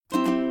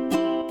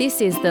This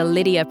is the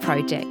Lydia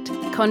Project,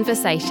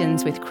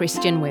 Conversations with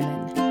Christian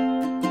Women.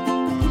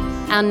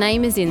 Our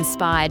name is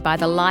inspired by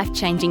the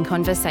life-changing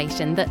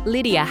conversation that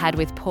Lydia had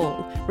with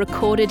Paul,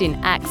 recorded in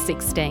Acts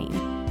 16.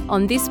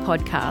 On this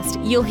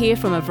podcast, you'll hear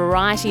from a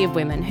variety of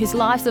women whose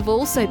lives have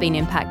also been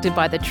impacted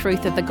by the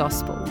truth of the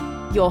gospel.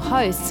 Your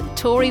hosts,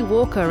 Tori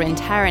Walker and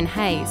Taryn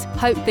Hayes,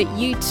 hope that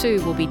you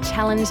too will be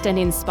challenged and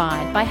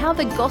inspired by how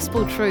the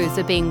gospel truths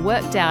are being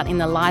worked out in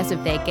the lives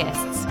of their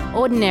guests,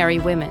 ordinary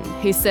women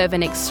who serve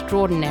an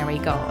extraordinary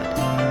God.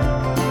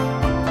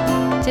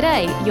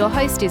 Today, your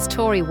host is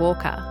Tori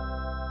Walker.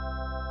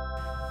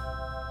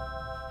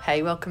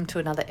 Hey, welcome to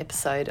another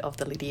episode of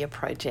the Lydia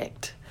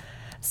Project.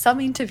 Some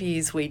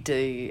interviews we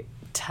do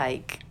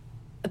take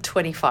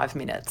 25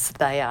 minutes.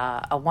 They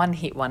are a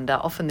one-hit wonder.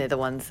 Often they're the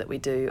ones that we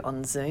do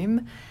on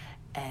Zoom.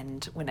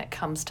 And when it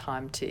comes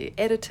time to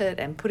edit it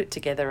and put it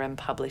together and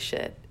publish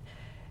it,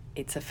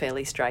 it's a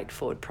fairly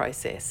straightforward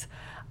process.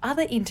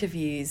 Other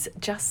interviews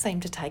just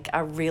seem to take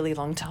a really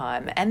long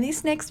time. And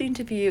this next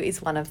interview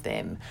is one of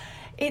them.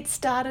 It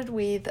started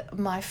with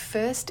my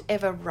first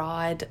ever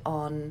ride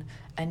on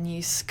a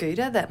new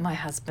scooter that my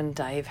husband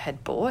Dave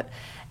had bought.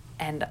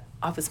 And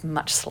I was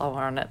much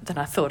slower on it than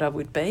I thought I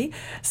would be.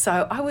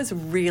 So I was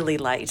really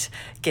late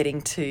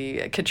getting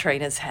to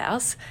Catriona's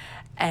house.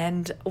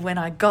 And when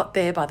I got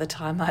there, by the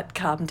time I'd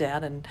calmed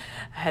down and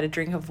had a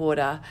drink of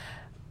water,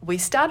 we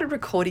started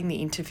recording the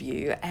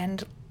interview.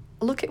 And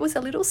look, it was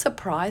a little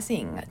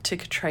surprising to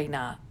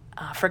Catriona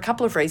for a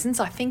couple of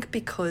reasons. I think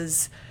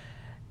because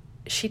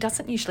she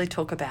doesn't usually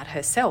talk about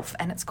herself,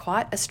 and it's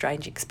quite a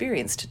strange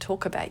experience to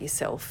talk about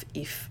yourself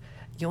if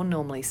you're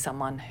normally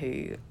someone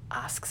who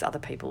asks other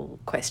people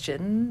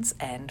questions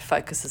and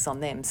focuses on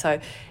them. So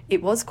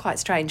it was quite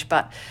strange.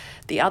 But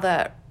the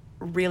other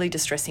really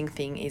distressing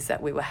thing is that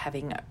we were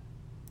having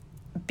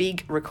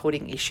big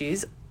recording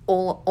issues,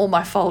 all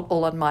my fault,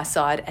 all on my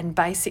side. And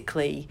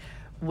basically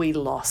we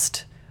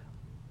lost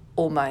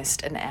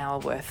almost an hour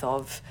worth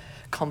of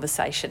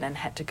conversation and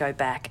had to go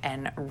back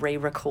and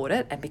re-record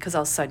it. And because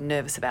I was so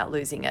nervous about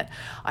losing it,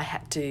 I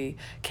had to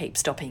keep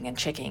stopping and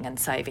checking and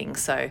saving.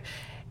 So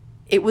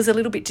it was a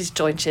little bit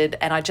disjointed,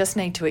 and I just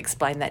need to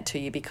explain that to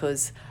you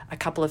because a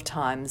couple of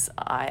times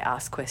I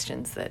asked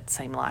questions that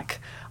seem like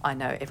I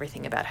know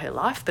everything about her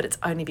life, but it's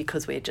only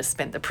because we had just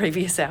spent the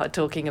previous hour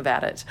talking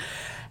about it.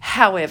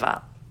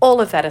 However, all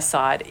of that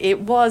aside, it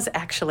was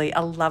actually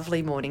a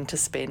lovely morning to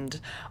spend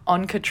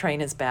on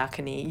Catriona's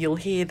balcony. You'll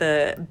hear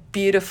the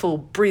beautiful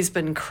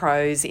Brisbane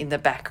crows in the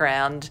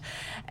background,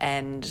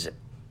 and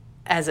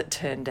as it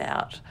turned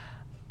out,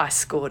 I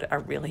scored a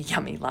really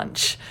yummy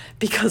lunch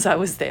because I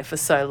was there for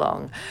so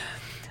long.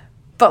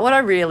 But what I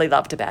really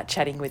loved about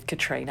chatting with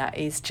Catriona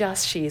is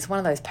just she is one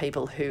of those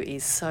people who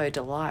is so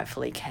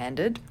delightfully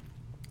candid.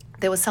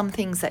 There were some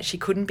things that she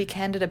couldn't be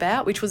candid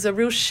about, which was a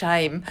real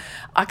shame.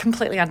 I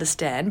completely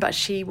understand, but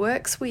she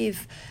works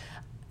with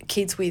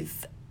kids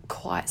with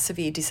quite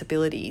severe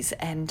disabilities,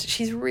 and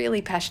she's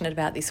really passionate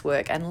about this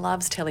work and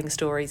loves telling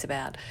stories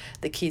about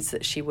the kids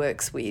that she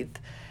works with.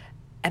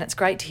 And it's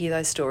great to hear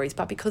those stories,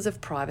 but because of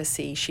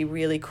privacy, she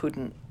really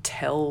couldn't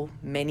tell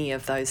many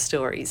of those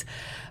stories.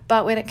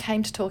 But when it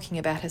came to talking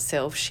about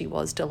herself, she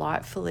was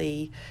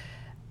delightfully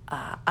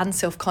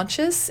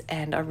unself-conscious,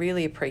 and I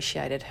really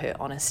appreciated her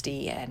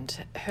honesty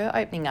and her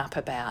opening up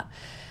about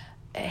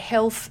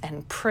health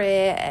and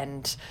prayer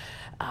and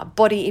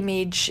body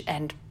image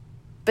and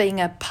being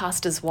a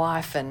pastor's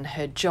wife and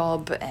her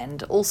job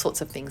and all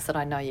sorts of things that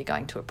I know you're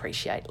going to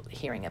appreciate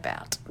hearing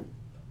about.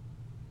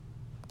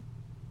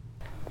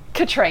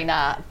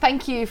 Catriona,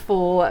 thank you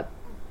for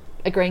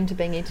agreeing to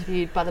being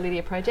interviewed by the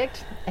Lydia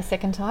Project a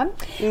second time.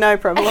 No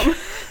problem.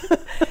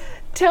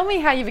 Tell me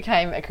how you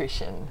became a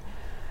Christian.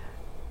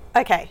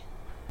 Okay.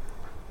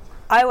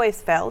 I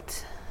always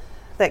felt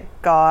that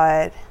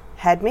God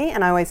had me,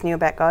 and I always knew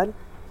about God.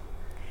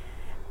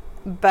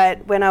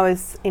 But when I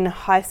was in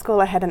high school,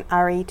 I had an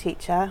RE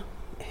teacher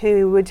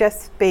who would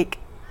just speak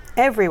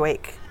every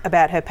week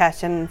about her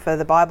passion for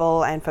the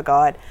Bible and for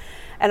God.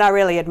 And I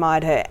really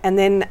admired her. And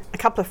then a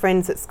couple of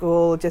friends at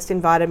school just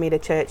invited me to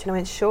church, and I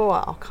went, sure,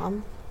 I'll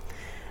come.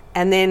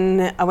 And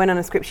then I went on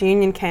a Scripture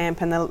Union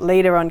camp, and the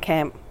leader on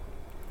camp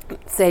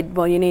said,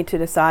 well, you need to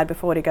decide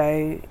before you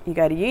go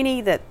to uni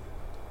that,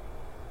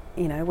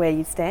 you know, where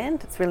you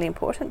stand. It's really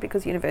important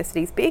because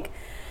university's big.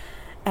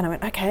 And I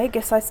went, okay, I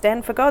guess I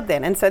stand for God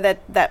then. And so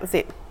that was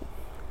it.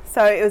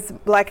 So it was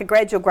like a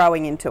gradual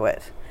growing into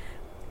it.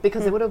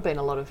 Because there would have been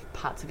a lot of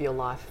parts of your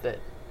life that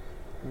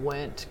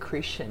weren't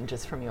Christian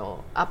just from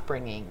your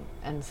upbringing,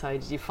 and so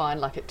did you find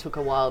like it took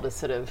a while to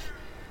sort of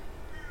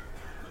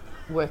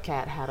work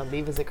out how to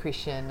live as a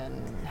Christian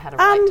and how to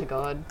relate to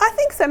God? I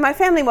think so. My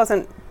family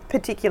wasn't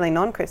particularly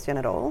non-Christian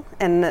at all,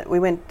 and we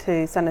went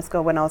to Sunday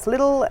school when I was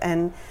little,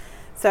 and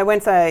so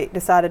once I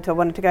decided I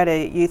wanted to go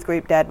to youth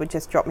group, Dad would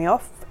just drop me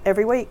off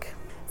every week.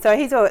 So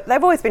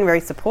they've always been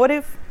very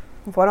supportive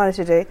of what I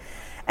wanted to do,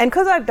 and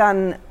because I've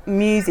done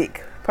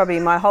music probably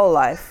my whole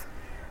life,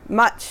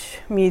 much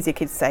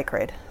music is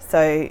sacred,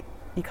 so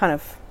you kind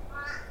of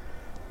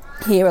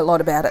hear a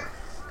lot about it.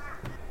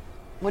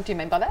 What do you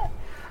mean by that?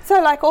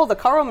 So like all the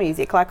choral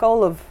music, like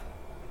all of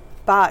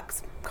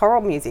Bach's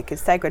choral music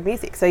is sacred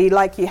music. So you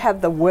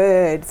have the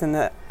words and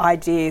the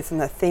ideas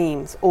and the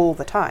themes all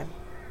the time.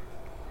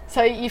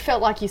 So you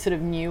felt like you sort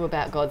of knew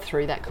about God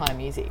through that kind of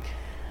music?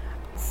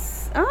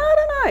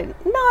 I don't know.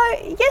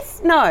 No.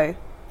 Yes. No.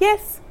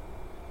 Yes.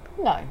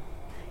 No.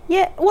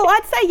 Yeah. Well,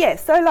 I'd say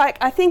yes. So like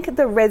I think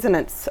the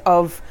resonance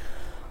of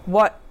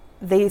what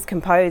these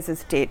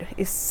composers did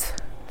is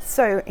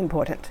so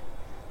important.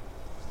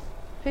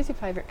 Who's your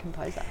favourite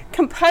composer?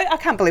 I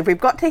can't believe we've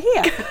got to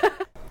here.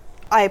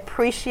 I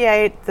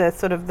appreciate the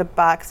sort of the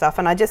Bach stuff,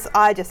 and I just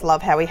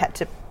love how we had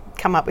to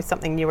come up with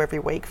something new every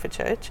week for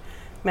church.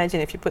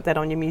 Imagine if you put that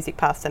on your music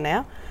pastor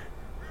now.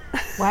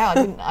 Wow,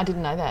 I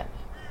didn't know that.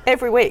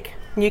 Every week,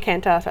 new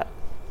cantata.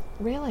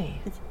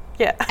 Really?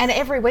 Yeah. And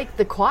every week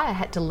the choir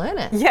had to learn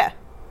it. Yeah.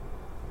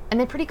 And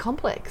they're pretty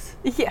complex.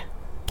 Yeah.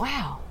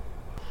 Wow.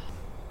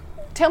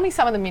 Tell me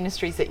some of the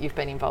ministries that you've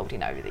been involved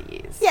in over the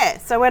years. Yeah,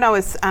 so when I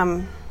was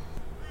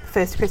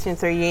first Christian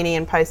through uni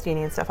and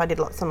post-uni and stuff, I did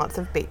lots and lots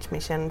of beach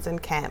missions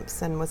and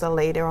camps and was a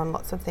leader on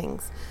lots of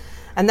things.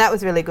 And that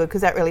was really good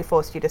because that really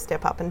forced you to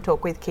step up and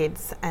talk with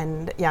kids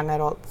and young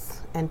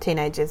adults and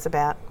teenagers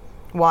about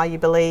why you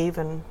believe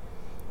and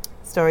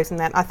stories and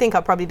that. I think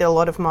I probably did a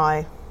lot of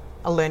my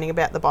learning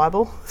about the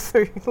Bible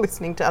through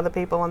listening to other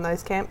people on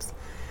those camps.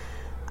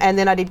 And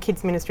then I did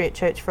kids ministry at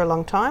church for a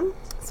long time,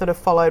 sort of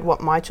followed what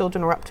my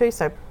children were up to,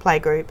 so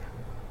playgroup,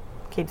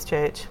 kids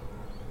church,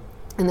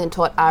 and then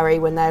taught RE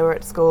when they were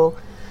at school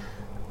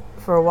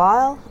for a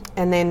while,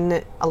 and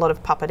then a lot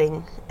of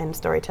puppeting and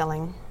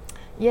storytelling.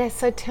 Yeah,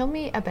 so tell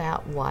me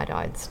about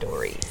Wide-Eyed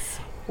Stories.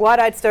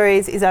 Wide-Eyed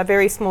Stories is a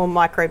very small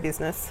micro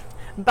business,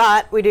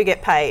 but we do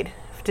get paid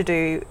to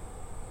do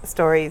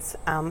stories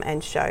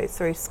and shows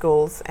through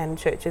schools and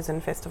churches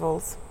and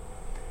festivals.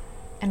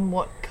 And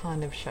what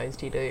kind of shows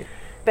do you do?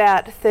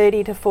 About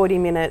 30 to 40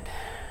 minute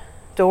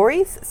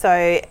stories.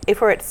 So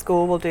if we're at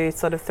school, we'll do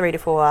sort of 3 to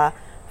 4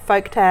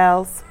 folk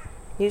tales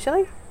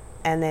usually,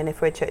 and then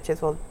if we're at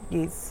churches, we'll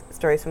use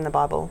stories from the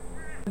Bible.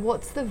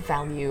 What's the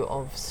value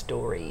of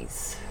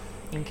stories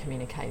in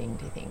communicating,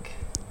 do you think?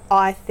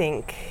 I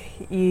think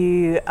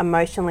you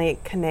emotionally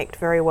connect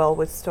very well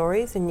with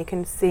stories, and you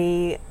can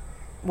see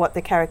what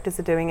the characters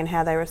are doing and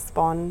how they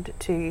respond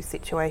to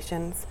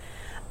situations.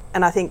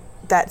 And I think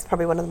that's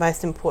probably one of the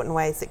most important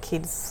ways that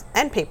kids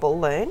and people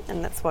learn,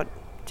 and that's what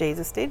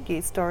Jesus did,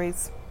 use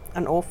stories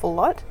an awful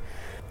lot,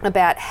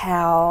 about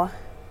how,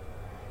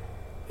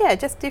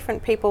 just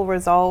different people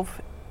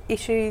resolve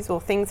issues or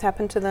things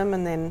happen to them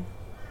and then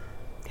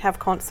have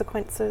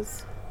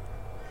consequences.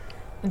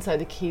 And so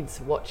the kids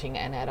watching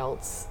and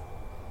adults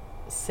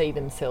see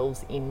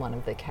themselves in one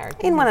of the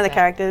characters? In one of the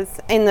characters,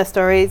 in the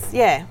stories,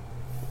 yeah.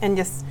 And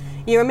just,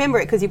 you remember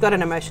it because you've got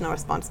an emotional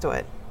response to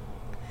it.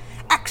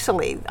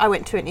 Actually, I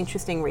went to an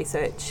interesting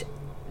research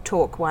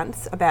talk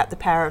once about the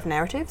power of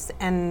narratives,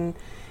 and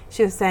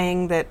she was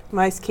saying that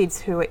most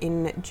kids who are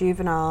in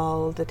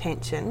juvenile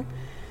detention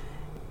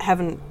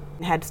haven't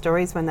had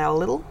stories when they were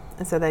little,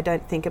 and so they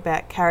don't think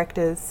about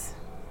characters,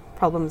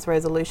 problems,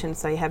 resolution,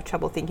 so you have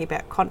trouble thinking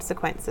about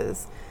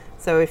consequences.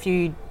 So if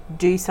you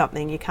do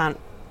something, you can't,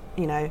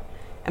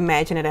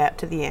 imagine it out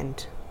to the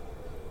end,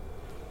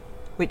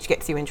 which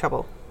gets you in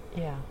trouble.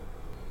 Yeah.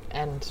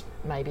 And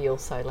maybe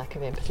also lack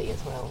of empathy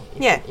as well.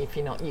 If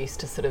you're not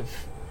used to sort of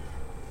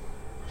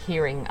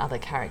hearing other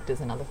characters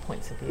and other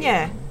points of view.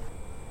 Yeah.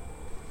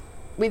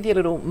 With your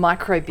little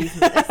micro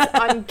business,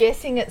 I'm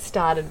guessing it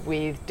started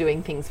with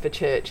doing things for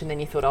church, and then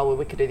you thought,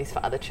 we could do this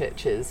for other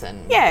churches.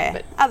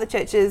 Other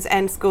churches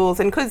and schools.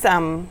 And because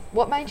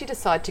what made you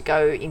decide to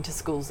go into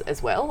schools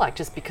as well? Like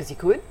just because you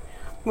could?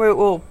 We're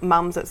all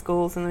mums at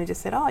schools, and we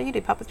just said, you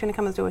do puppets, do you want to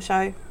come and do a show?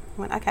 I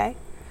went, okay.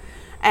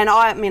 And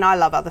I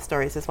love other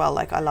stories as well.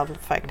 Like I love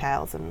folk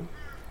tales and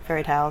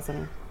fairy tales,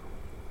 and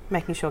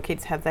making sure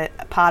kids have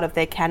that part of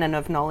their canon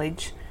of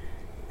knowledge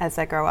as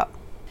they grow up.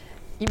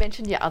 You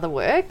mentioned your other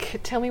work.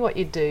 Tell me what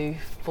you do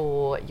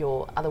for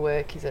your other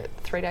work. Is it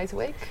 3 days a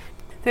week?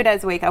 3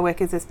 days a week. I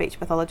work as a speech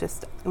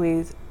pathologist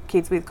with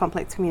kids with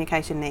complex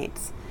communication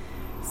needs.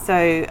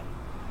 So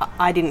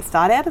I didn't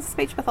start out as a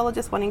speech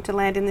pathologist wanting to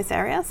land in this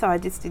area. So I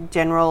just did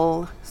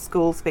general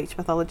school speech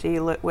pathology,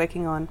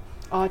 working on.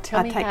 Oh,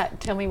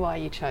 tell me why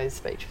you chose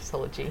speech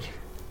pathology.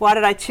 Why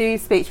did I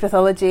choose speech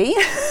pathology?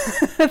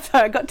 So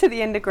I got to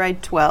the end of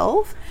grade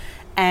 12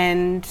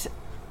 and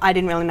I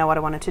didn't really know what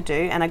I wanted to do,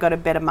 and I got a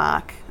better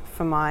mark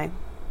for my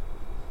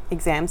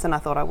exams than I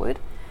thought I would.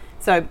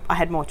 So I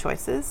had more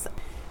choices.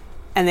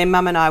 And then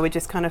Mum and I were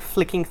just kind of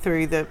flicking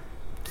through the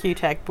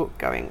Q-Tag book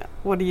going,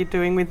 what are you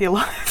doing with your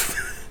life?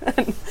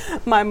 And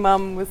my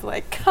mum was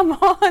like, come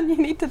on, you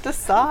need to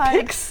decide.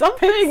 Pick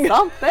something.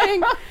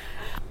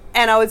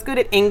 And I was good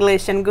at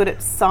English and good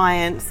at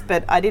science,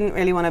 but I didn't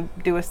really want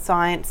to do a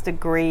science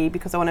degree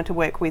because I wanted to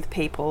work with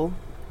people.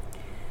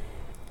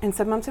 And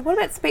so Mum said, what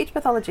about speech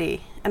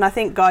pathology? And I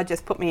think God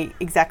just put me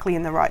exactly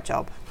in the right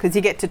job, because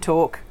you get to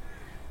talk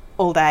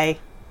all day.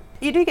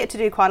 You do get to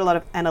do quite a lot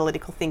of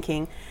analytical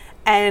thinking.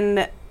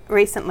 And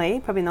recently,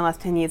 probably in the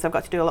last 10 years, I've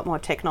got to do a lot more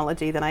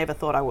technology than I ever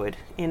thought I would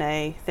in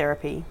a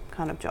therapy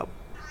kind of job.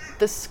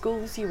 The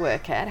schools you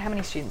work at, how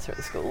many students are at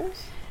the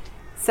schools?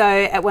 So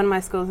at one of my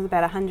schools there's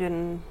about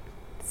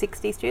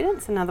 160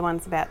 students, another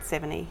one's about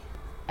 70.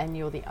 And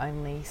you're the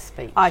only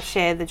speech? I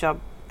share the job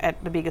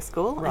at the bigger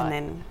school, right. And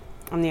then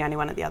I'm the only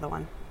one at the other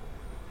one.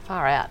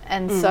 Far out.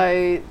 And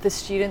so the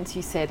students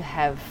you said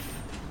have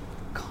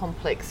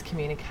complex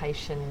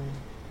communication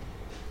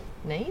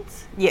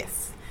needs?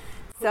 Yes.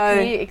 So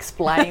can you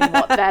explain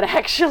what that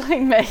actually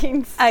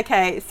means?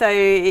 Okay,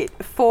 so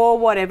for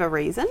whatever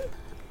reason,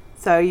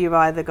 so you've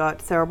either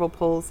got cerebral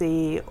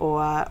palsy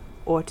or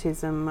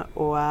autism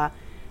or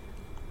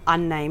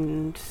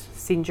unnamed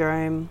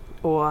syndrome,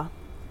 or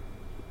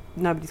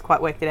nobody's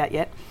quite worked it out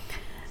yet,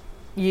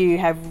 you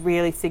have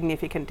really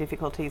significant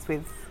difficulties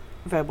with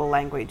verbal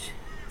language.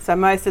 So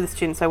most of the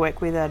students I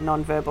work with are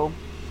non-verbal.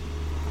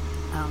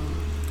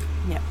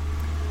 Yep.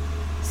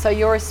 So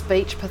you're a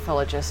speech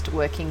pathologist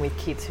working with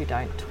kids who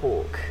don't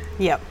talk.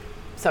 Yep.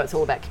 So it's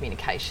all about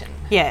communication.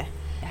 Yeah.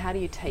 How do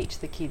you teach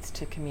the kids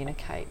to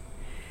communicate?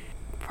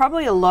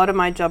 Probably a lot of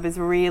my job is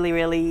really,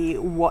 really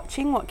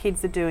watching what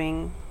kids are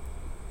doing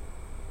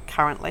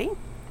currently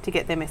to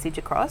get their message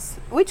across,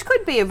 which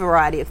could be a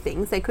variety of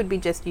things. They could be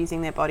just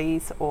using their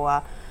bodies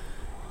or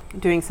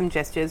doing some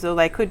gestures, or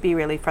they could be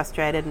really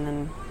frustrated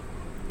and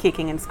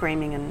kicking and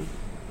screaming and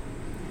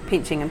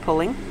pinching and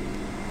pulling.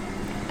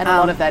 And a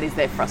lot of that is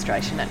their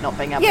frustration at not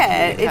being able to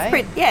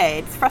communicate.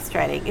 It's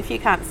frustrating. If you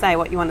can't say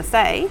what you want to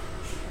say,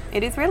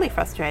 it is really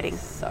frustrating.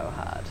 So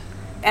hard.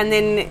 And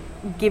then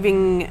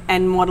giving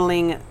and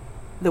modelling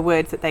the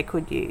words that they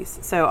could use.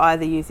 So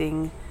either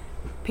using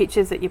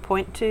pictures that you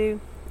point to,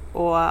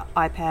 or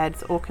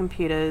iPads or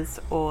computers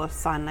or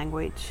sign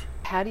language.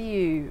 How do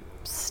you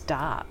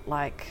start,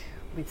 like,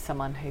 with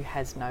someone who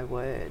has no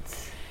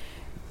words?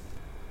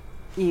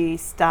 You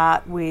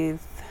start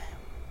with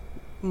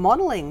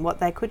modelling what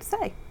they could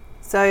say.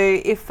 So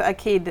if a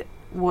kid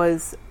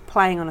was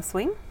playing on a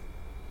swing,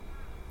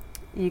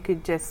 you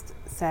could just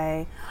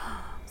say,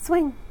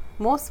 swing,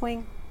 more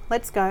swing,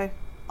 let's go,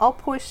 I'll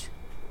push,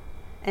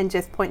 and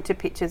just point to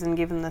pictures and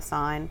give them the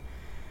sign.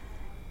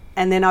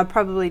 And then I'd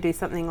probably do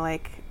something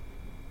like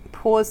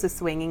pause the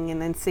swinging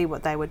and then see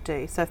what they would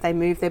do. So if they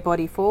move their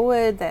body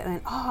forward, they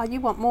then, oh, you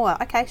want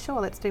more? Okay,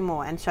 sure, let's do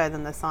more, and show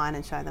them the sign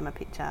and show them a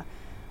picture,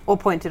 or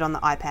point it on the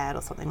iPad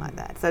or something like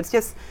that. So it's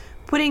just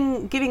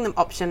giving them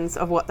options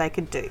of what they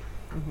could do.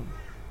 Mm-hmm.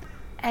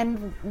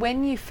 And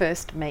when you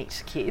first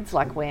meet kids,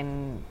 like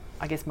when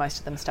I guess most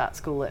of them start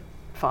school at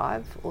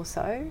 5 or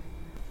so,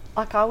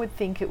 like I would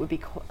think it would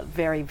be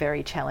very,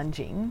 very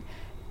challenging.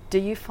 Do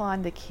you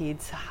find the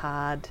kids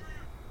hard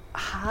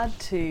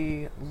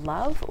to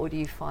love, or do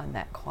you find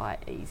that quite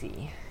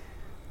easy?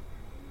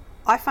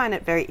 I find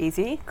it very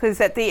easy, because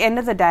at the end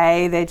of the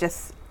day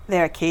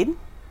they're a kid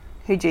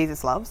who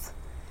Jesus loves,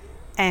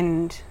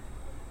 and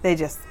they're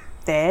just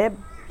there,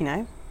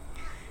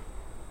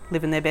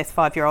 living their best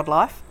 5-year-old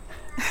life.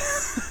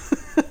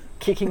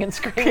 Kicking and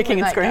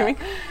screaming.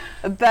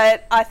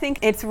 But I think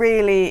it's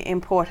really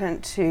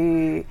important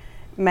to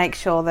make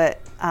sure that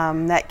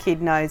that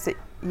kid knows that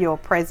you're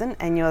present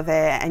and you're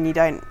there, and you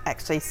don't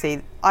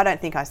actually I don't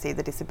think I see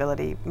the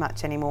disability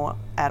much anymore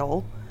at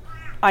all.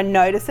 I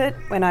notice it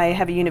when I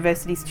have a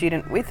university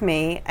student with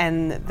me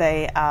and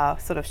they are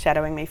sort of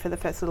shadowing me for the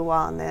first little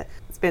while, and they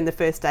spend the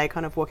first day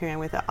kind of walking around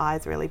with their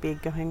eyes really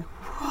big going,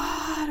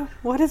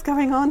 what is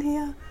going on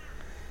here?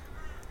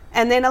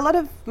 And then a lot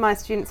of my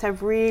students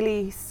have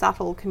really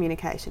subtle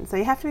communication, so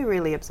you have to be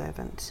really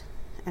observant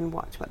and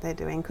watch what they're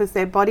doing, because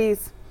their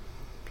bodies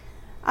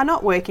are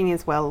not working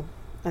as well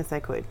as they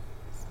could.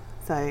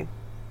 So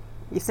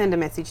you send a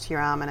message to your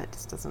arm and it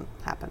just doesn't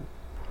happen.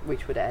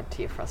 Which would add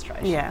to your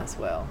frustration as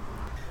well.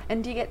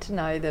 And do you get to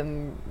know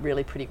them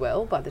really pretty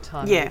well by the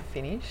time you've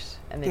finished,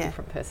 and their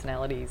different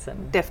personalities?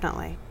 And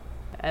definitely.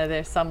 Are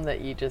there some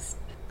that you just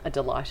are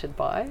delighted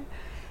by?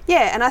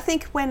 Yeah, and I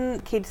think when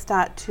kids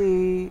start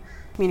to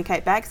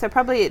communicate back, so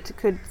probably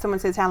someone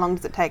says, how long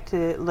does it take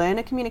to learn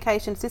a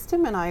communication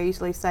system? And I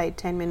usually say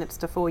 10 minutes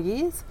to 4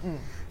 years.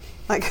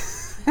 Like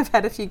I've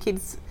had a few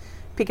kids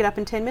pick it up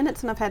in 10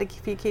 minutes, and I've had a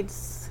few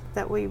kids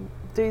that we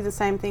do the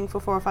same thing for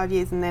 4 or 5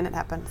 years and then it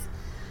happens.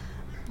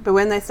 But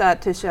when they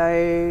start to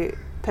show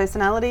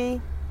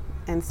personality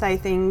and say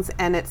things,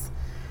 and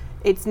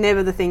it's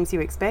never the things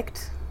you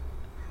expect,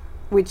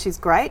 which is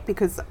great,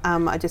 because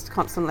I just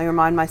constantly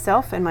remind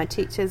myself and my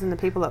teachers and the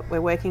people that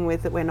we're working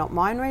with that we're not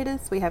mind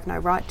readers. We have no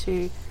right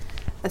to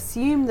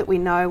assume that we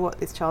know what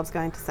this child's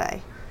going to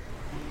say.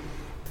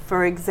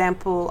 For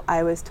example,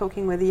 I was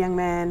talking with a young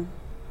man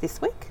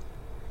this week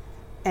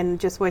and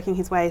just working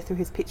his way through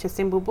his picture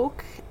symbol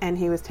book, and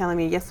he was telling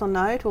me yes or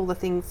no to all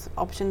the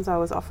options I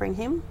was offering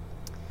him.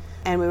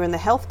 And we were in the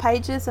health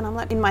pages, and I'm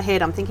like, in my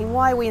head I'm thinking,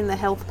 why are we in the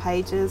health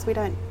pages?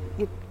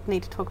 You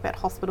need to talk about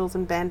hospitals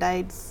and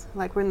band-aids.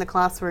 Like, we're in the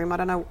classroom, I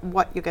don't know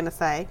what you're going to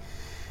say.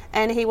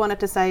 And he wanted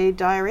to say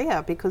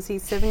diarrhea because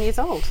he's 7 years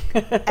old.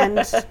 And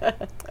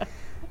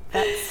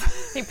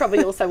that's He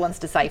probably also wants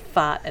to say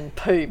fart and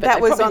poo, but That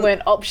they was probably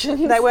weren't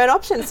options. They weren't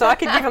options, so I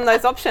could give him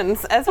those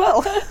options as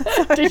well.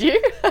 Did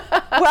you?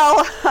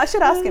 Well, I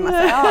should ask him. I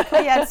say, oh,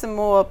 can you add some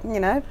more,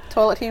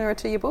 toilet humour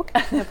to your book?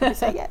 And he'll probably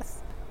say yes.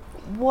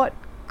 What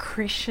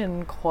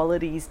Christian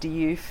qualities do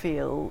you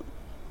feel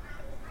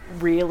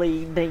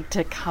really need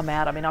to come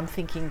out? I mean, I'm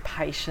thinking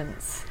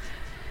patience.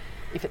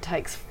 If it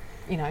takes,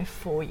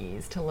 4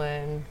 years to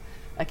learn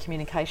a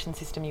communication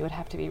system, you would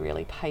have to be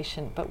really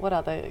patient. But what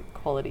other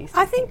qualities do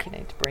you think you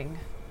need to bring?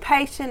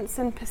 Patience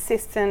and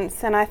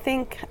persistence, and I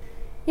think,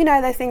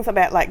 those things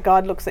about like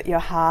God looks at your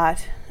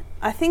heart.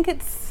 I think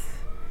it's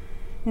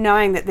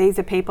knowing that these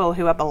are people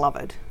who are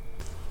beloved.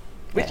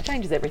 Which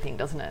changes everything,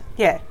 doesn't it?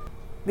 Yeah,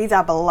 these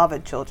are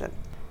beloved children.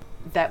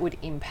 That would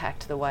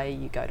impact the way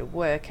you go to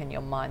work and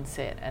your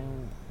mindset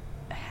and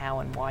how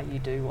and why you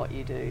do what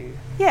you do.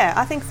 Yeah,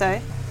 I think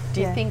so. Do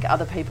you think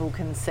other people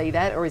can see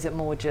that, or is it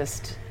more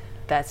just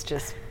that's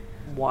just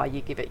why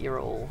you give it your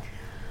all?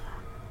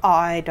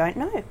 I don't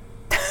know.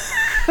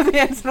 The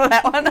answer to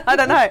that one, I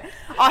don't know.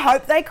 I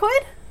hope they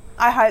could.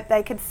 I hope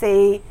they could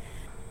see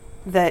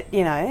that,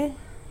 you're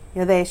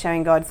there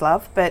showing God's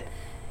love, but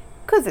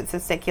because it's a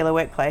secular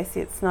workplace,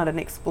 it's not an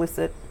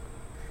explicit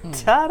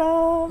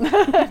ta-da.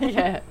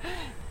 Yeah.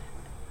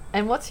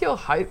 And what's your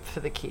hope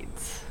for the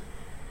kids?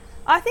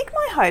 I think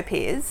my hope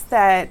is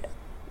that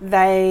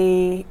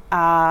they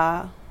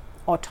are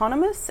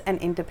autonomous and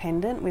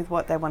independent with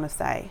what they want to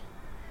say.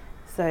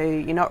 So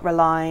you're not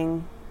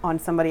relying on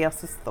somebody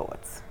else's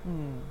thoughts.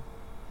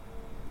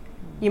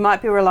 You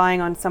might be relying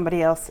on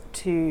somebody else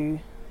to,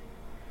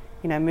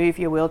 move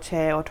your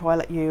wheelchair or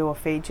toilet you or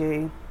feed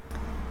you,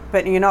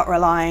 but you're not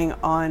relying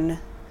on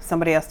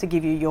somebody else to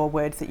give you your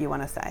words that you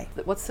want to say.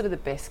 What's sort of the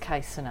best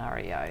case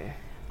scenario?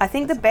 I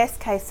think the best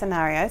case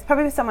scenario is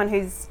probably someone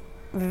who's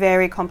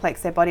very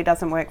complex, their body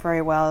doesn't work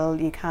very well,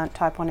 you can't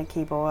type on a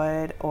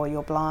keyboard, or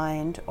you're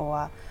blind,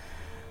 or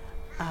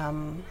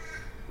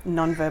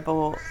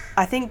non-verbal.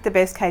 I think the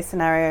best case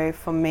scenario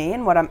for me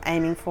and what I'm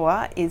aiming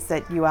for is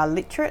that you are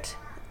literate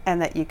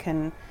and that you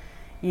can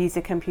use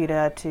a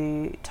computer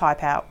to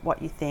type out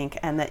what you think,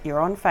 and that you're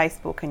on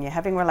Facebook and you're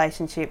having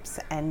relationships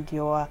and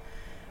you're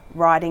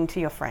writing to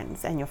your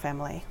friends and your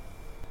family.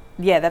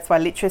 Yeah, that's why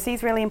literacy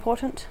is really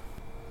important.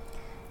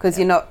 Because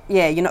you're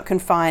not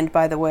confined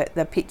by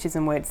the pictures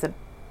and words that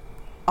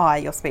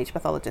your speech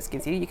pathologist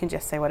gives you. You can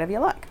just say whatever you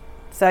like.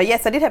 So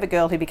yes, I did have a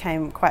girl who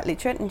became quite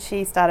literate, and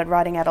she started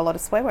writing out a lot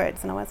of swear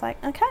words, and I was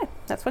like, okay,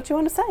 that's what you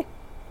want to say.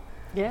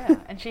 Yeah,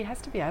 and she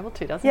has to be able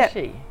to, doesn't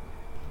she?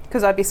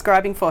 Because I'd be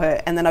scribing for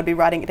her, and then I'd be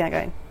writing it down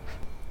going,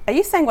 are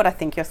you saying what I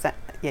think you're saying?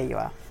 Yeah, you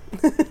are.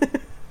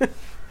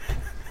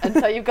 And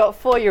so you've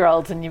got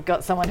 4-year-olds and you've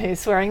got someone who's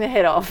swearing their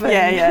head off.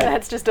 And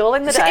that's just all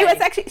in the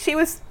day. She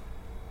was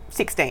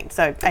 16,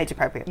 so age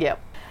appropriate. Yep.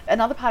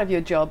 Another part of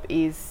your job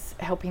is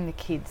helping the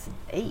kids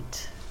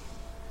eat.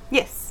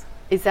 Yes.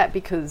 Is that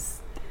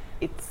because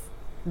it's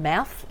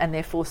mouth and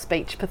therefore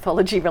speech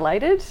pathology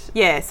related?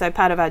 Yeah, so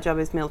part of our job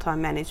is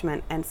mealtime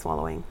management and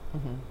swallowing.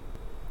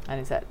 And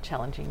is that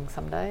challenging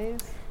some days?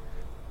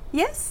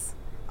 Yes.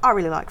 I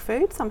really like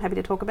food, so I'm happy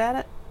to talk about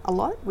it a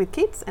lot with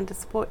kids and to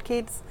support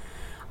kids.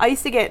 I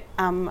used to get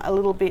a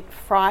little bit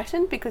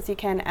frightened because you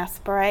can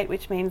aspirate,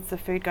 which means the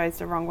food goes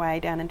the wrong way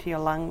down into your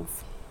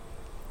lungs,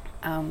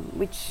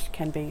 which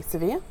can be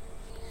severe.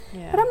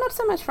 Yeah. But I'm not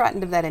so much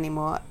frightened of that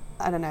anymore.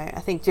 I don't know. I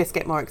think just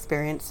get more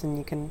experience and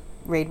you can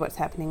read what's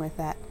happening with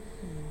that.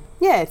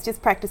 Yeah, it's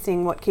just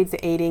practicing what kids are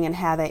eating and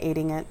how they're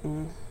eating it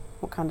and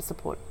what kind of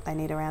support they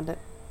need around it.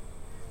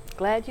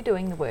 Glad you're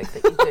doing the work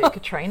that you do,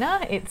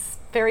 Catriona. It's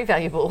very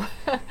valuable.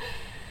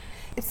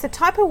 It's the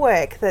type of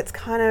work that's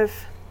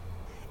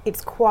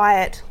it's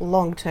quiet,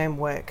 long-term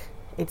work.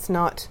 It's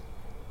not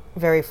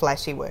very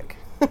flashy work.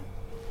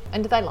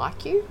 And do they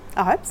like you?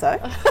 I hope so.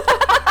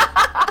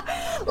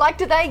 Like,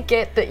 do they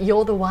get that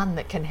you're the one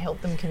that can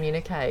help them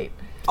communicate?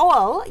 Oh,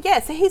 well, yeah,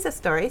 so here's a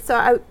story.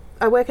 So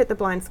I work at the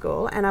blind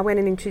school, and I went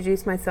and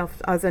introduced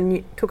myself.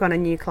 Took on a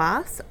new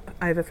class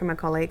over from a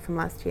colleague from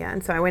last year,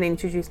 and so I went and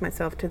introduced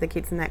myself to the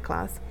kids in that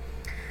class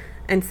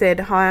and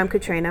said, hi, I'm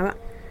Catriona.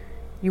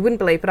 You wouldn't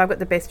believe, but I've got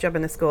the best job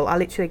in the school. I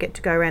literally get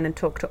to go around and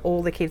talk to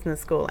all the kids in the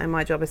school, and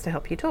my job is to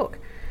help you talk.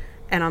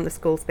 And I'm the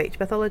school speech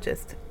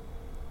pathologist.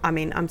 I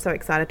mean, I'm so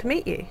excited to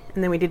meet you.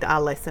 And then we did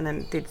our lesson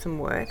and did some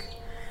work.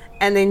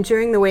 And then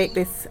during the week,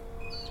 this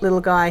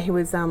little guy who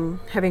was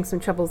having some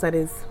troubles at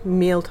his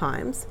meal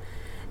times,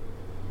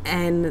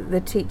 and the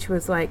teacher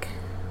was like,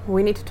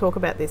 we need to talk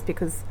about this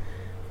because,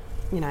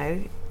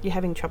 you're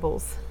having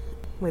troubles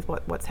with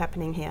what's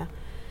happening here.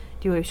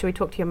 Should we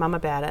talk to your mum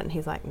about it? And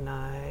he's like,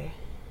 no.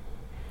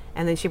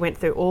 And then she went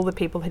through all the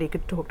people that he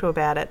could talk to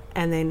about it.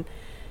 And then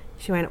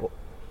she went,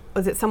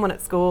 was it someone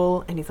at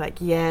school? And he's like,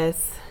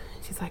 yes.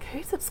 She's like,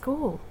 who's at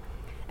school?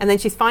 And then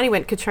she finally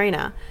went,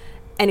 Catriona.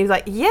 And he was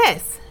like,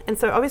 yes. And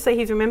so obviously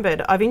he's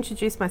remembered, I've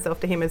introduced myself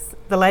to him as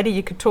the lady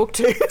you could talk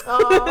to.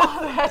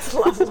 Oh, that's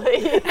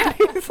lovely. And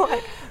he's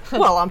like,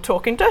 well, I'm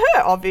talking to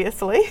her,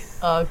 obviously.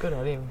 Oh, good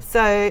on him.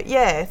 So,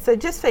 yeah, so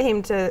just for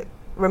him to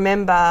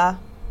remember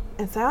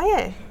and say, oh,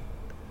 yeah,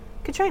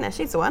 Catriona,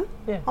 she's the one.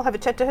 Yeah. I'll have a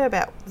chat to her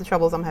about the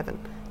troubles I'm having.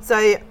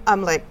 So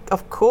I'm like,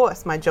 of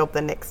course, my job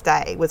the next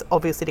day was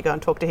obviously to go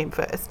and talk to him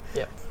first.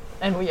 Yep.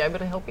 And were you able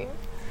to help him?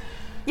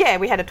 Yeah,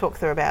 we had a talk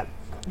through about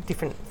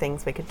different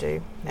things we could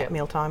do at Yep.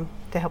 mealtime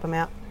to help him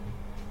out.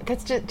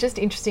 That's just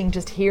interesting,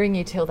 just hearing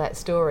you tell that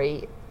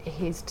story.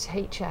 His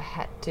teacher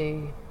had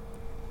to,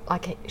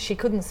 like, she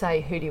couldn't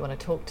say, who do you want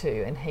to talk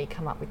to, and he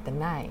come up with the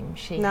name.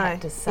 She No,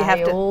 had to you say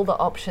have to- all the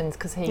options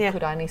because he Yeah.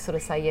 could only sort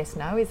of say yes,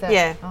 no. Is that?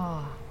 Yeah.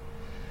 Oh.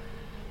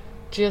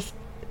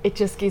 It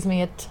just gives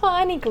me a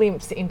tiny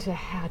glimpse into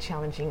how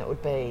challenging it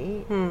would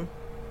be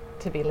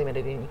to be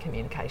limited in your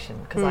communication,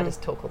 because I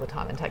just talk all the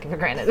time and take it for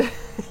granted.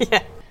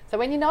 Yeah. So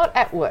when you're not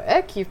at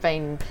work, you've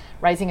been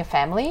raising a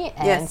family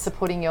and Yes.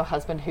 supporting your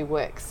husband who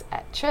works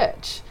at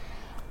church.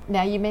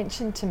 Now, you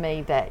mentioned to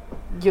me that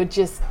you're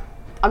just,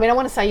 I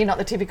want to say you're not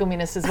the typical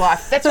minister's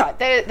wife. That's right.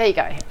 There you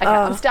go. Okay,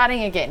 I'm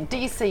starting again. Do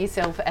you see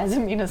yourself as a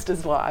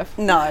minister's wife?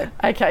 No.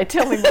 Okay,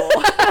 tell me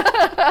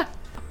more.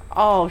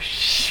 Oh,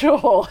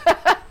 sure.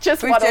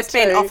 Just We've one or just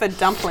been two. offered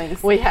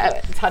dumplings. We have.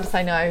 It's hard to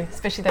say no,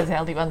 especially those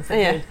Aldi ones. That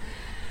Yeah. do.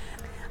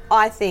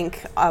 I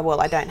think, I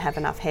don't have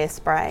enough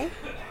hairspray.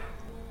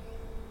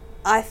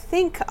 I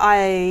think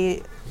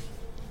I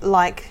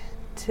like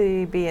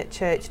to be at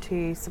church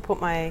to support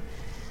my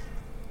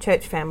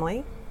church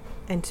family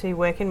and to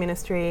work in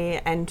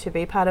ministry and to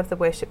be part of the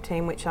worship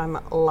team, which I'm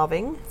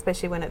loving,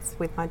 especially when it's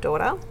with my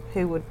daughter.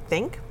 Who would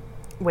think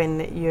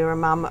when you're a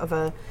mum of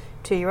a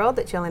 2-year-old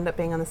that you'll end up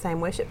being on the same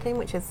worship team,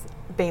 which has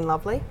been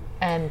lovely.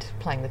 And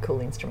playing the cool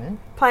instrument.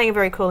 Playing a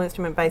very cool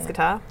instrument, bass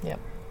guitar. Yep.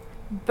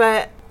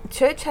 But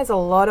church has a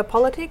lot of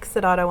politics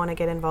that I don't want to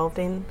get involved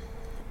in,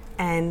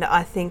 and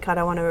I think I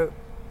don't want to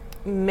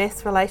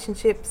mess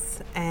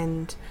relationships,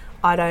 and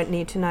I don't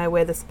need to know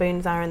where the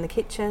spoons are in the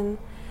kitchen,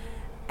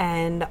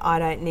 and I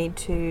don't need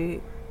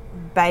to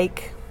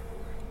bake.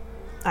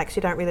 I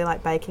actually don't really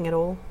like baking at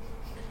all.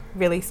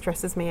 Really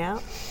stresses me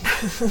out.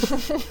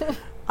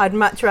 I'd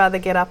much rather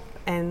get up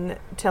and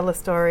tell a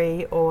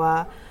story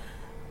or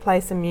play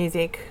some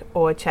music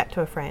or chat to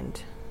a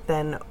friend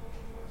than,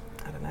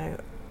 I don't know,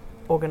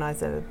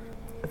 organise an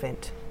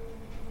event.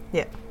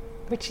 Yeah.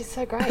 Which is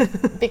so great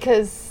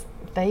because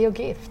they're your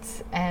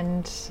gifts,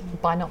 and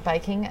by not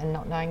baking and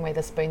not knowing where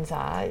the spoons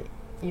are,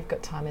 you've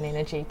got time and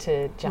energy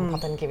to jump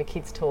up and give a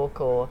kids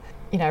talk, or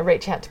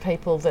reach out to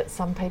people that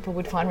some people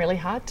would find really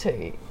hard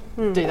to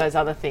do those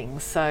other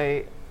things.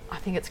 So I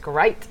think it's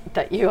great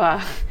that you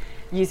are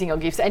using your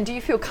gifts. And do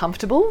you feel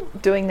comfortable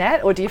doing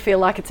that, or do you feel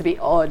like it's a bit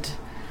odd?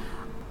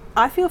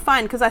 I feel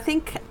fine because I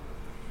think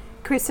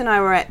Chris and I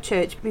were at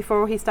church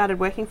before he started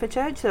working for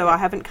church, so I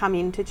haven't come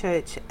into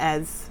church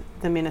as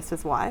the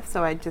minister's wife,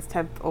 so I just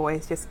have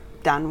always just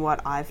done what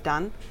I've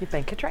done. You've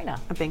been Catriona.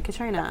 I've been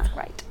Catriona.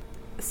 Great.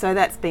 So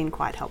that's been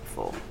quite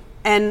helpful.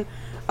 And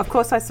of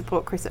course I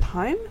support Chris at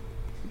home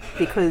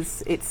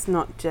because it's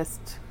not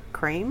just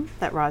cream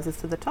that rises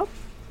to the top.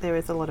 There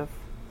is a lot of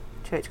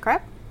church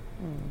crap.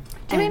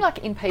 Do you mean like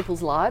in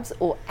people's lives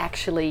or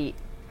actually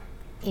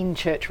in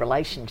church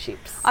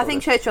relationships? I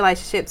think church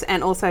relationships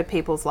and also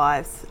people's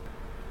lives.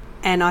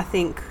 And I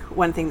think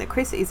one thing that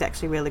Chris is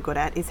actually really good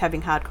at is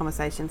having hard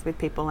conversations with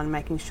people and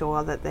making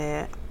sure that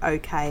they're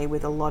okay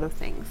with a lot of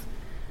things.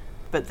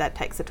 But that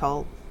takes a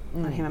toll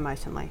on him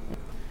emotionally.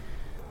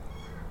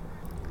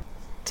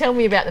 Tell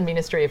me about the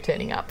ministry of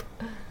turning up.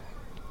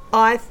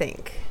 I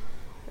think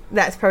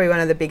that's probably one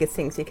of the biggest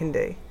things you can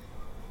do.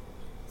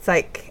 It's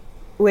like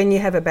when you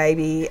have a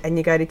baby and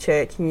you go to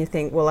church and you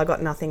think, well, I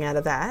got nothing out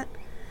of that,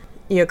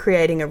 you're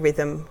creating a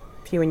rhythm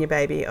for you and your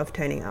baby of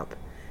turning up.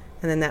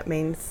 And then that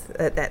means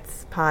that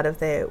that's part of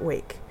their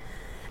week.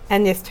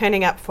 And just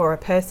turning up for a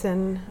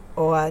person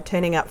or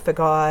turning up for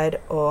God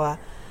or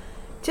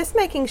just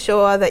making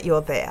sure that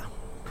you're there.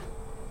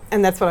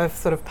 And that's what I've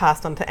sort of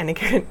passed on to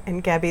Annika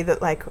and Gabby,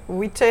 that like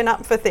we turn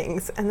up for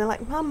things and they're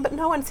like, Mum, but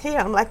no one's here.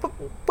 I'm like, but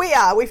we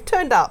are, we've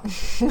turned up.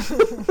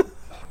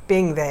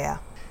 Being there.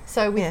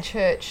 So with Yeah.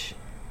 church,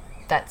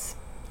 that's,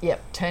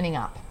 turning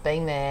up,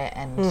 being there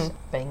and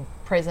being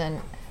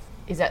present.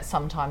 Is that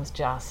sometimes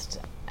just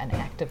an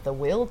act of the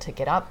will to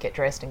get up, get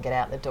dressed and get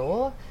out the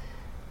door?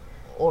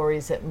 Or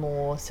is it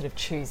more sort of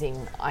choosing,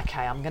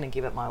 okay, I'm going to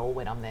give it my all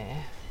when I'm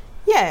there?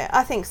 Yeah,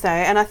 I think so.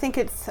 And I think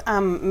it's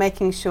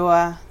making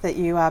sure that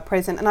you are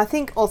present. And I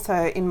think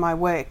also in my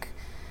work,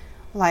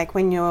 like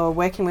when you're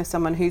working with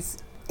someone who's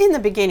in the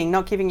beginning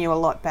not giving you a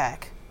lot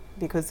back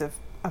because of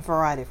a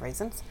variety of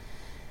reasons,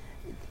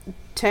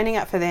 turning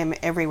up for them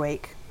every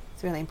week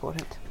is really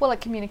important. Well, it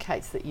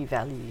communicates that you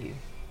value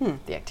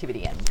the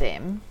activity and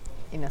them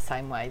in the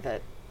same way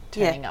that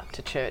turning up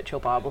to church or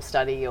Bible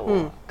study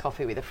or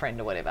coffee with a friend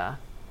or whatever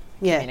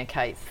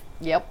communicates,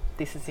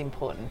 this is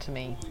important to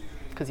me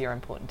because you're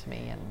important to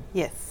me. And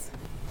Yes.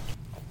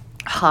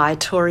 Hi,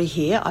 Tori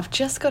here. I've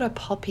just got to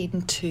pop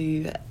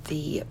into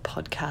the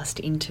podcast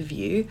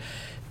interview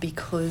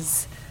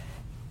because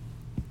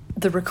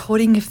The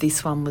recording of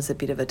this one was a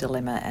bit of a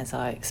dilemma, as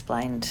I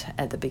explained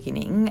at the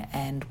beginning,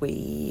 and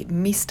we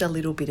missed a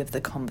little bit of the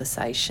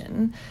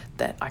conversation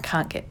that I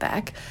can't get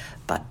back.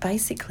 But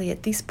basically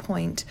at this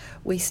point,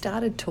 we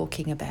started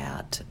talking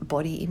about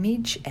body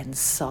image and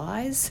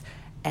size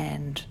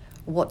and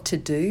what to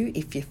do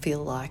if you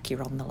feel like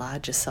you're on the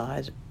larger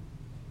side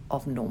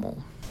of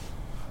normal.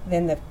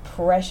 Then the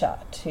pressure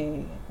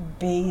to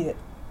be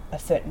a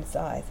certain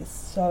size is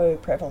so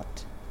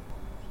prevalent.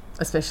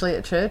 Especially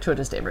at church or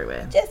just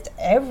everywhere? Just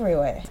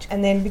everywhere.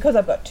 And then because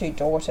I've got 2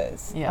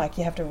 daughters, Yeah. like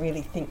you have to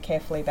really think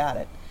carefully about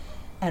it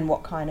and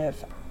what kind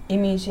of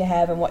image you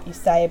have and what you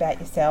say about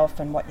yourself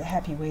and what you're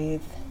happy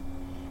with.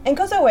 And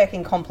because I work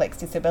in complex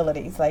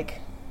disabilities, like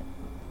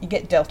you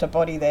get dealt a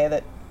body there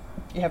that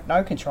you have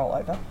no control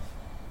over.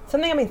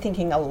 Something I've been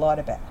thinking a lot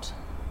about.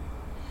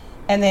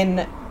 And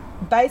then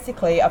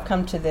basically I've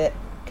come to the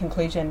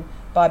conclusion,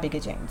 buy bigger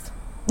jeans.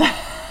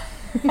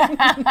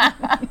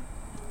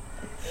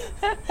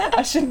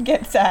 I shouldn't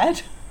get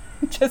sad.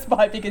 Just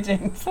buy bigger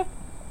jeans.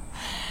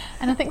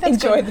 And I think that's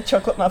Enjoy good. the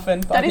chocolate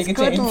muffin. Buy That is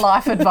bigger good jeans.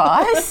 life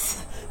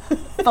advice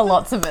for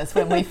lots of us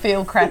when we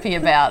feel crappy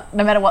about,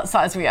 no matter what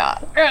size we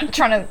are,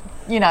 trying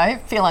to,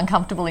 feel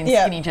uncomfortable in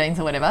Yeah. skinny jeans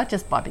or whatever,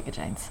 just buy bigger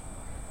jeans.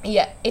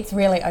 Yeah, it's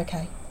really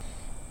okay.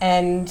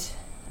 And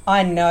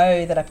I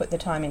know that I put the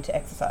time into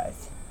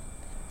exercise.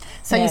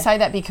 So Yeah. you say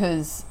that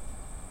because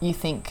you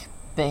think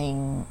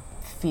being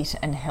fit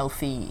and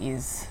healthy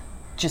is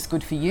just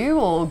good for you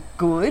or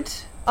good?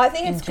 I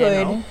think in it's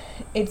general? good.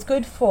 It's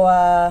good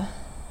for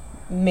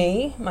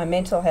me, my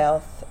mental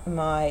health,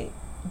 my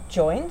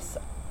joints.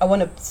 I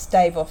want to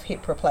stave off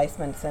hip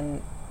replacements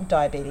and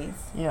diabetes.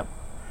 Yep.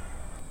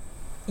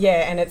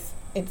 Yeah, and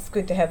it's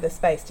good to have the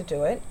space to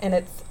do it. And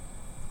it's,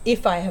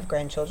 if I have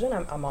grandchildren,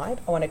 I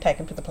want to take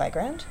them to the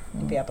playground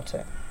and be able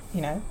to,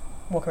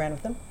 walk around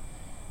with them.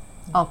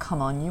 Oh,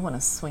 come on, you want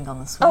to swing on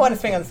the swings? I want to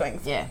swing on the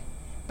swings. Yeah.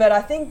 But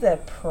I think the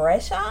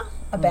pressure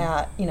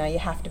about, you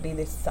have to be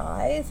this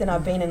size, and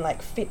I've been in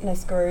like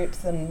fitness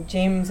groups and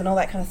gyms and all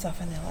that kind of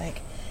stuff, and they're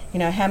like,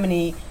 how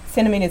many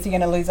centimetres you're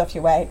going to lose off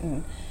your weight,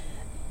 and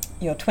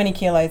you're 20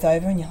 kilos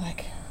over, and you're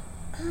like,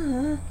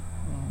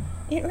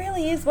 it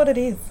really is what it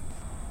is.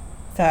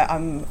 So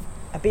I'm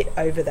a bit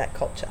over that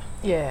culture.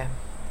 Yeah.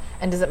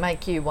 And does it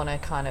make you want to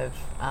kind of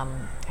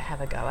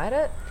have a go at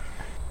it?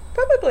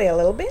 Probably a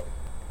little bit.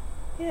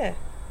 Yeah.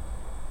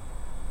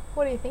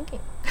 What are you thinking?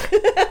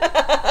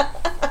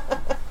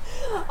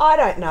 I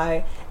don't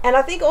know. And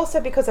I think also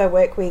because I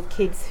work with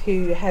kids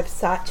who have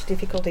such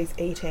difficulties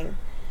eating,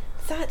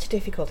 such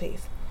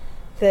difficulties,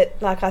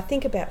 that like I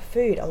think about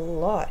food a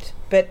lot,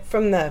 but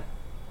from the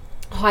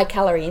high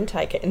calorie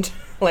intake end,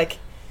 like,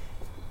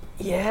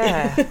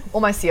 Yeah.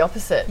 Almost the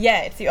opposite.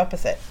 yeah, it's the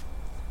opposite.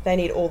 They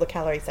need all the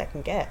calories they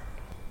can get.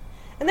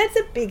 And that's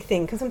a big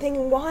thing, because I'm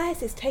thinking, why is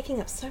this taking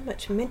up so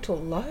much mental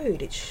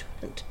load? It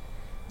shouldn't.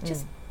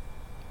 Just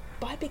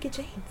buy bigger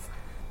jeans.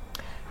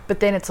 But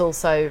then it's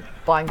also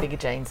buying bigger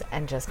jeans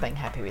and just being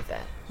happy with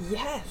that.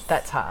 Yes.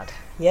 That's hard.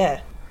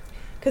 Yeah.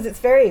 Because it's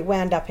very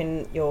wound up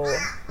in your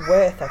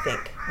worth, I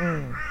think.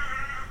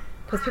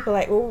 Because people are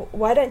like, well,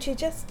 why don't you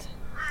just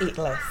eat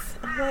less?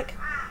 I'm like,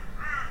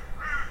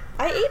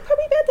 I eat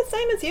probably about the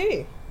same as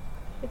you.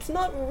 It's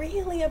not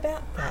really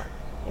about that.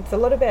 It's a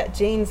lot about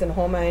genes and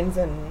hormones,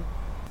 and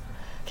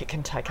It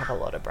can take up a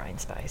lot of brain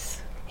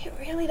space. it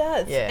really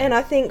does. Yeah. And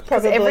I think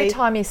Because probably... every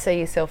time you see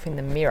yourself in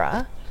the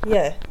mirror,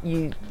 Yeah.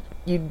 you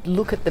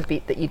look at the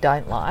bit that you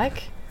don't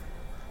like,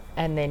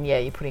 and then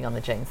you're putting on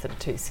the jeans that are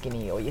too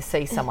skinny, or you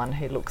see someone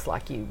who looks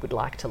like you would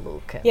like to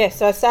look. And Yeah,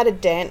 so I started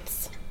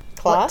dance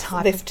class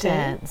What type this of term.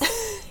 dance?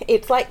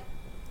 It's like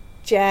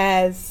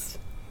jazz,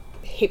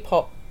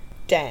 hip-hop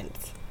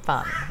dance.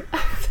 Fun.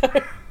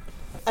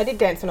 I did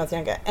dance when I was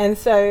younger, and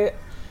so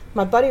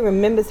my body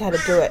remembers how to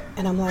do it,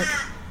 and I'm like,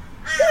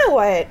 you know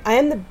what, I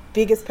am the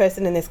biggest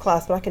person in this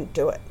class, but I can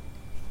do it.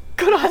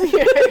 Good on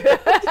you.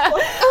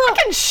 I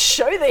can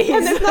show these.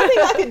 And there's nothing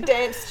like a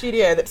dance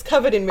studio that's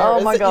covered in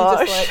mirrors. Oh my that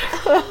you're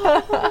just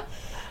like,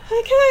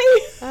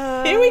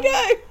 okay, here we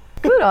go.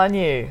 Good on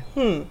you.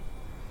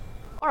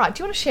 All right, do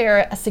you want to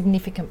share a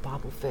significant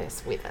Bible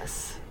verse with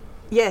us?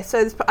 Yeah,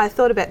 so I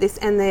thought about this,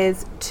 and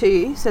there's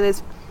 2. So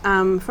there's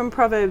from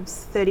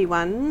Proverbs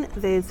 31,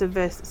 there's a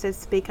verse that says,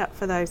 "Speak up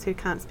for those who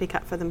can't speak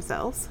up for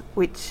themselves,"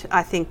 which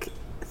I think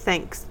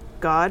thanks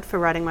God for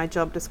writing my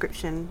job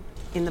description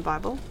in the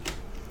Bible.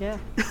 Yeah.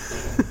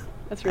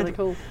 That's really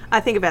cool. I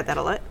think about that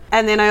a lot.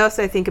 And then I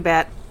also think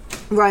about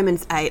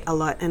Romans 8 a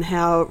lot, and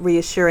how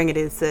reassuring it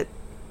is that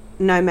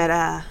no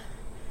matter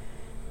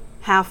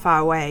how far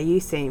away you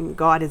seem,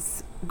 God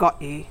has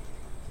got you.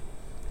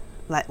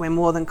 Like, we're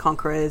more than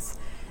conquerors,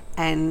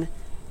 and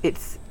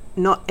it's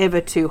not ever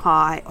too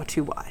high or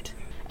too wide.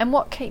 And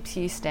what keeps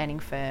you standing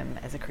firm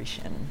as a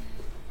Christian?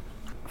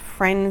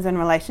 Friends and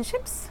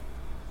relationships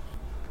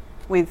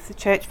with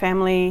church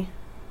family,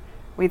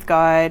 with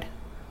God,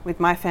 with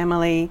my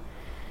family,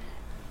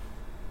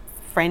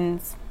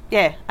 friends.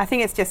 Yeah, I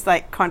think it's just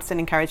like constant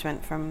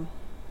encouragement from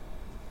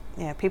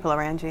people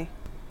around you.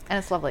 And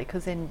it's lovely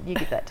because then you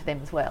give that to them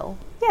as well.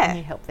 Yeah. And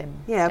you help them.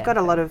 Yeah, I've got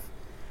a lot of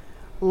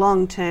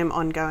long-term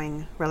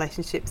ongoing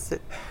relationships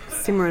that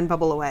simmer and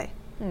bubble away.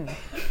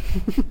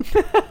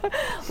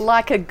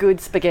 Like a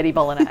good spaghetti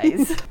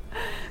bolognese.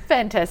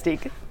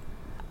 Fantastic.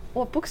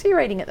 What books are you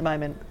reading at the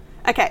moment?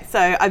 Okay,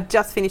 so I've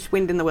just finished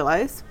Wind in the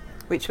Willows,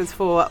 which was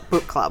for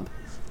book club.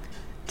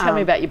 Tell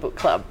me about your book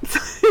club.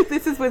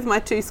 This is with my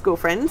 2 school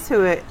friends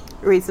who are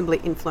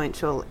reasonably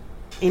influential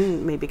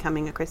in me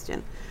becoming a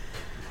Christian.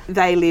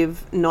 They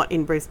live not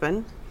in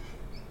Brisbane,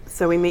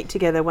 so we meet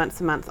together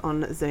once a month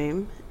on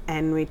Zoom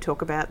and we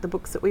talk about the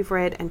books that we've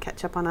read and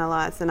catch up on our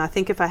lives. And I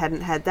think if I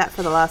hadn't had that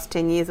for the last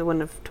 10 years, I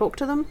wouldn't have talked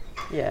to them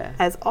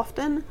as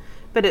often,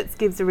 but it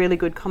gives a really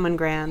good common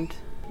ground.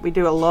 We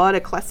do a lot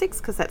of classics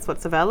because that's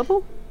what's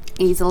available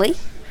easily,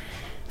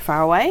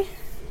 far away.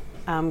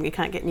 You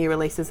can't get new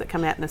releases that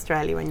come out in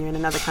Australia when you're in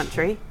another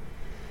country.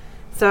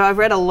 So I've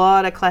read a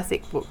lot of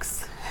classic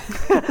books.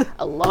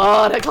 A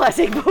lot of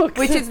classic books.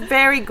 Which is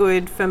very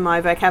good for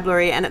my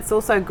vocabulary, and it's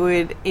also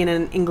good in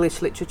an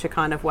English literature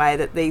kind of way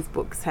that these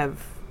books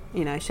have,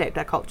 you know, shaped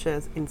our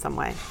cultures in some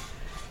way.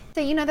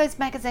 So, you know, those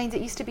magazines,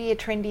 it used to be a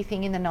trendy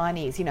thing in the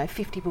 90s, you know,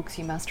 50 books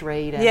you must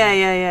read. And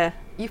Yeah.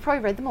 You've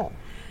probably read them all.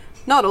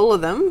 Not all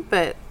of them,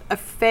 but a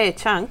fair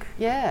chunk.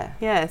 Yeah.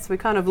 Yeah, so we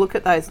kind of look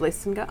at those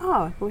lists and go,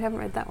 oh, we haven't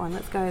read that one,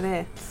 let's go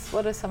there.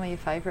 What are some of your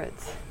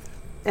favourites?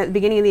 At the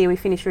beginning of the year, we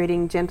finished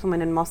reading Gentleman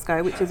in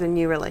Moscow, which is a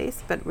new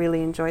release, but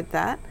really enjoyed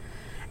that.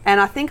 And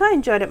I think I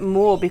enjoyed it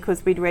more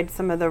because we'd read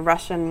some of the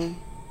Russian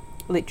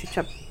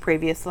literature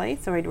previously.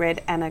 So we'd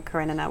read Anna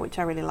Karenina, which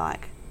I really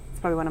like. It's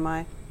probably one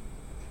of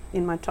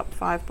in my top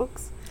 5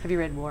 books. Have you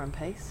read War and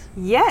Peace?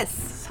 Yes.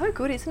 So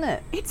good, isn't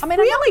it? It's I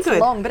really it's good.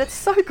 Long, but it's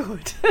so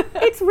good.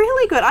 It's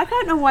really good. I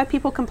don't know why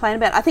people complain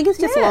about it. I think it's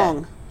just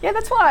long. Yeah,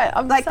 that's why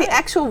I'm like saying. the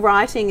actual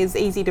writing is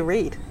easy to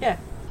read. Yeah.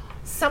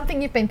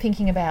 Something you've been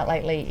thinking about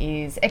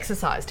lately is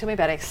exercise. Tell me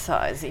about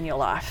exercise in your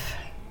life.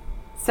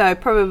 So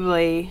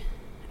probably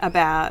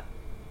about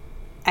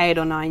 8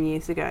 or 9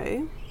 years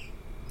ago,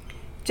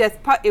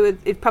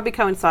 it probably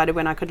coincided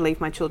when I could leave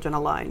my children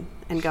alone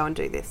and go and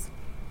do this.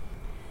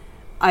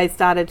 I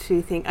started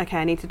to think, okay,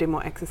 I need to do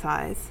more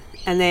exercise.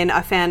 And then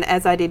I found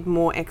as I did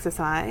more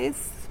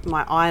exercise,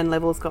 my iron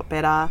levels got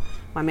better,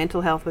 my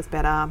mental health was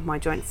better, my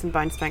joints and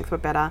bone strength were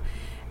better,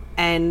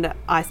 and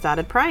I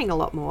started praying a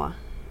lot more.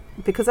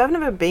 Because I've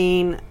never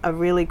been a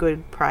really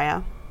good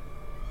prayer.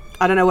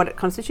 I don't know what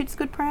constitutes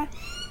good prayer,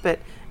 but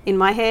in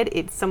my head,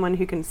 it's someone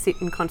who can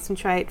sit and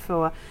concentrate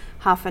for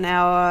half an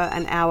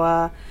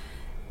hour,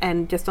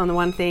 and just on the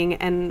one thing,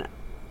 and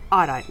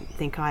I don't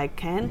think I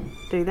can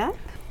do that.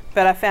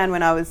 But I found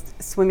when I was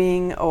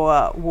swimming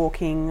or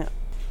walking,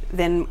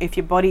 then if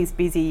your body's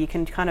busy, you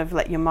can kind of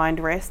let your mind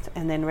rest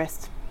and then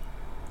rest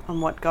on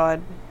what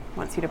God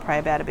wants you to pray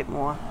about a bit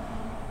more.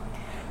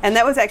 And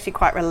that was actually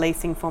quite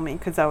releasing for me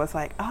because I was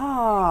like,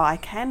 oh, I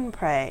can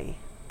pray,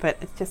 but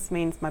it just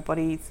means my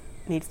body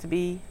needs to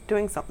be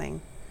doing something.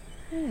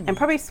 And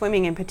probably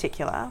swimming in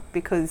particular,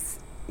 because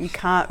you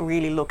can't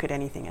really look at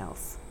anything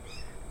else.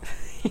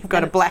 You've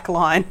got a black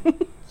line.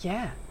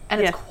 Yeah. And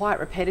it's quite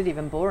repetitive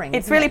and boring.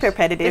 It's really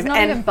repetitive. There's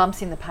not even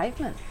bumps in the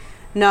pavement.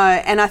 No,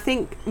 and I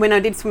think when I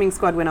did swimming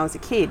squad when I was a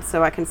kid,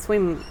 so I can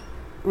swim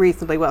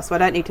reasonably well, so I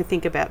don't need to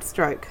think about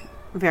stroke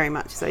very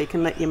much, so you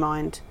can let your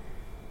mind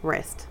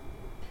rest.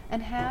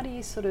 And how do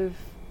you sort of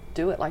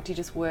do it? Like, do you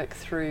just work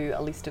through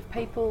a list of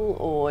people,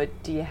 or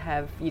do you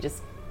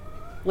just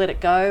let it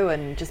go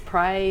and just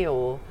pray,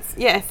 or?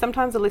 Yeah,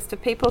 sometimes a list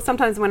of people.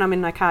 Sometimes when I'm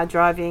in my car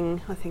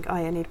driving, I think, oh,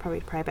 I need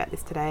probably to pray about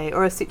this today,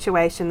 or a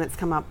situation that's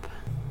come up.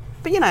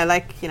 But,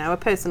 a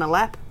personal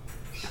lap.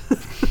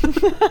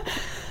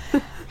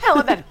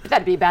 Hell,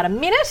 that'd be about a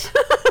minute.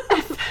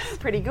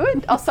 Pretty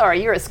good. Oh,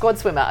 sorry, you're a squad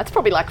swimmer. It's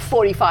probably like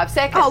 45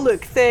 seconds. Oh,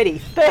 look, 30.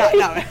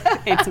 No,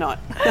 it's not.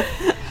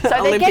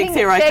 So they're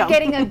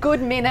getting a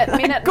good minute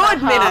good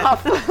and a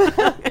half.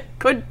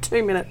 Good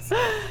 2 minutes.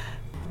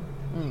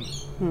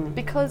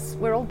 Because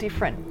we're all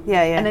different.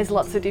 Yeah. And there's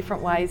lots of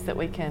different ways that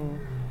we can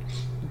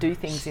do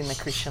things in the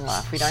Christian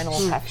life. We don't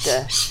all have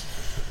to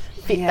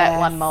fit that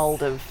one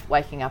mould of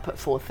waking up at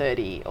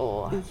 4:30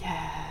 or...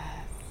 Yes.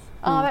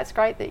 Oh, that's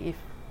great that you've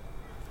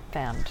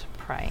found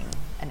praying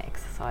and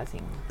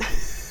exercising.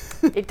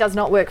 It does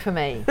not work for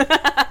me,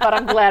 but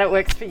I'm glad it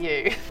works for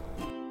you.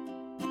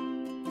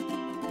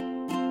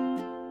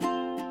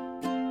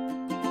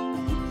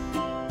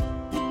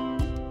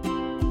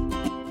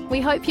 We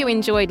hope you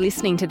enjoyed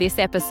listening to this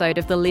episode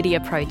of the Lydia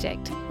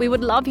Project. We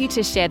would love you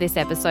to share this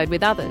episode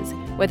with others,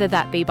 whether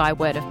that be by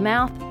word of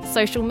mouth,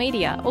 social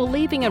media, or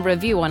leaving a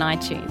review on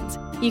iTunes.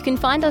 You can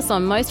find us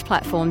on most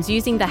platforms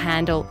using the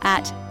handle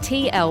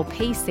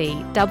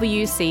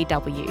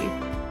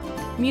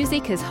 @TLPCWCW.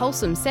 Music is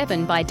Wholesome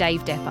 7 by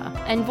Dave Depper,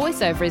 and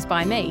voiceover is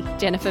by me,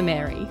 Jennifer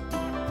Mary.